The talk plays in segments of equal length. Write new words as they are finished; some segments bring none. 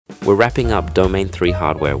We're wrapping up Domain 3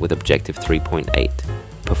 hardware with Objective 3.8,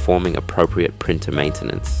 performing appropriate printer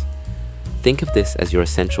maintenance. Think of this as your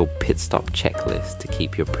essential pit stop checklist to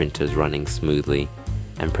keep your printers running smoothly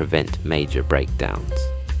and prevent major breakdowns.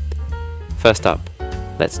 First up,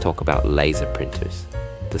 let's talk about laser printers,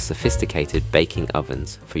 the sophisticated baking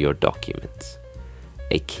ovens for your documents.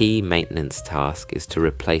 A key maintenance task is to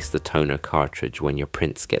replace the toner cartridge when your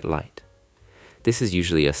prints get light. This is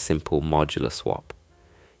usually a simple modular swap.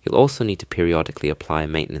 You'll also need to periodically apply a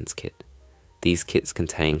maintenance kit. These kits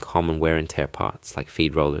contain common wear and tear parts like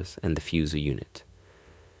feed rollers and the fuser unit.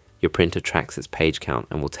 Your printer tracks its page count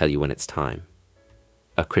and will tell you when it's time.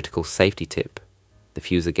 A critical safety tip: the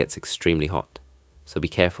fuser gets extremely hot, so be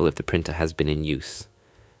careful if the printer has been in use.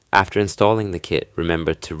 After installing the kit,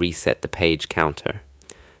 remember to reset the page counter.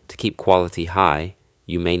 To keep quality high,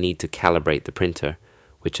 you may need to calibrate the printer,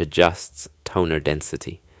 which adjusts toner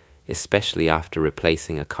density, especially after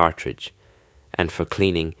replacing a cartridge. And for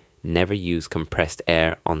cleaning, never use compressed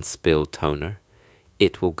air on spilled toner.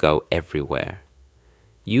 It will go everywhere.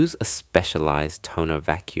 Use a specialized toner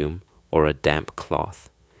vacuum or a damp cloth.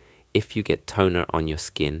 If you get toner on your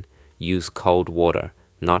skin, use cold water,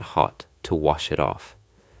 not hot, to wash it off.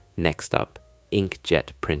 Next up,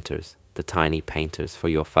 Inkjet Printers, the tiny painters for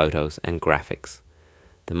your photos and graphics.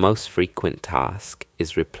 The most frequent task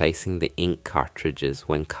is replacing the ink cartridges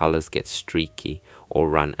when colors get streaky or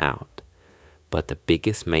run out. But the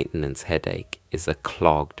biggest maintenance headache is a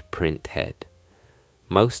clogged printhead.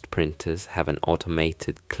 Most printers have an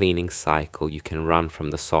automated cleaning cycle you can run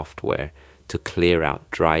from the software to clear out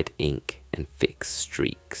dried ink and fix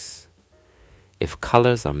streaks. If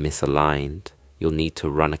colors are misaligned, you'll need to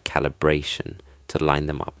run a calibration to line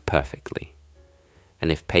them up perfectly.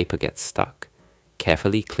 And if paper gets stuck,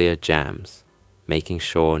 carefully clear jams, making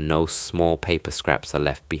sure no small paper scraps are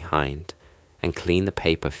left behind, and clean the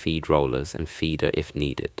paper feed rollers and feeder if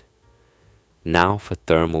needed. Now for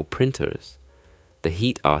thermal printers, the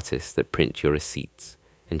heat artists that print your receipts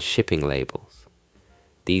and shipping labels.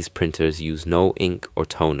 These printers use no ink or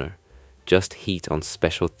toner, just heat on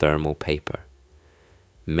special thermal paper.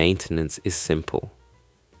 Maintenance is simple.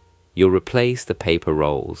 You'll replace the paper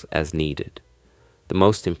rolls as needed. The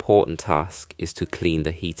most important task is to clean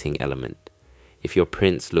the heating element. If your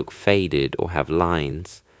prints look faded or have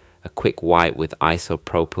lines, a quick wipe with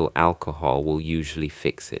isopropyl alcohol will usually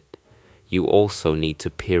fix it. You also need to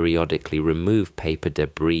periodically remove paper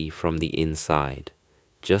debris from the inside.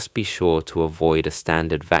 Just be sure to avoid a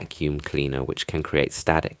standard vacuum cleaner which can create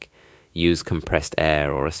static. Use compressed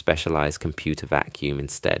air or a specialized computer vacuum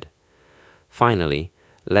instead. Finally,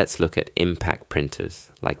 let's look at impact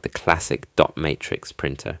printers like the classic dot matrix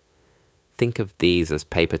printer. Think of these as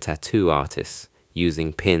paper tattoo artists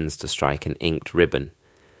using pins to strike an inked ribbon.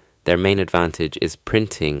 Their main advantage is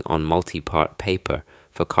printing on multi-part paper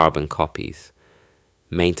for carbon copies.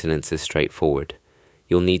 Maintenance is straightforward.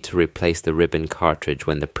 You'll need to replace the ribbon cartridge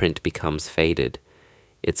when the print becomes faded.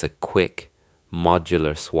 It's a quick,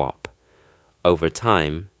 modular swap. Over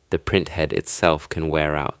time, the printhead itself can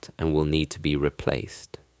wear out and will need to be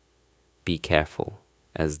replaced. Be careful,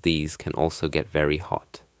 as these can also get very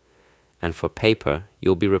hot. And for paper,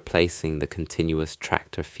 you'll be replacing the continuous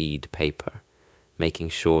tractor feed paper, making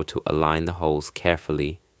sure to align the holes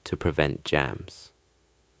carefully to prevent jams.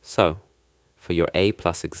 So, for your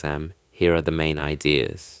APlus exam, here are the main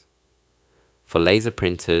ideas. For laser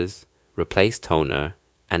printers, replace toner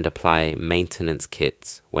and apply maintenance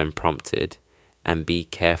kits when prompted, and be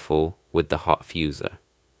careful with the hot fuser.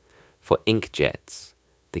 For inkjets,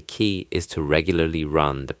 the key is to regularly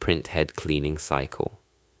run the printhead cleaning cycle.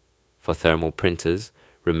 For thermal printers,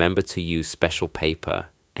 remember to use special paper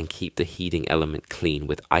and keep the heating element clean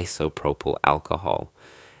with isopropyl alcohol.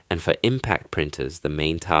 And for impact printers, the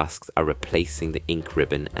main tasks are replacing the ink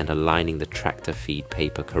ribbon and aligning the tractor feed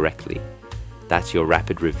paper correctly. That's your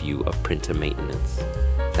rapid review of printer maintenance.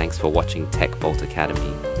 Thanks for watching TechVault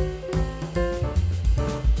Academy.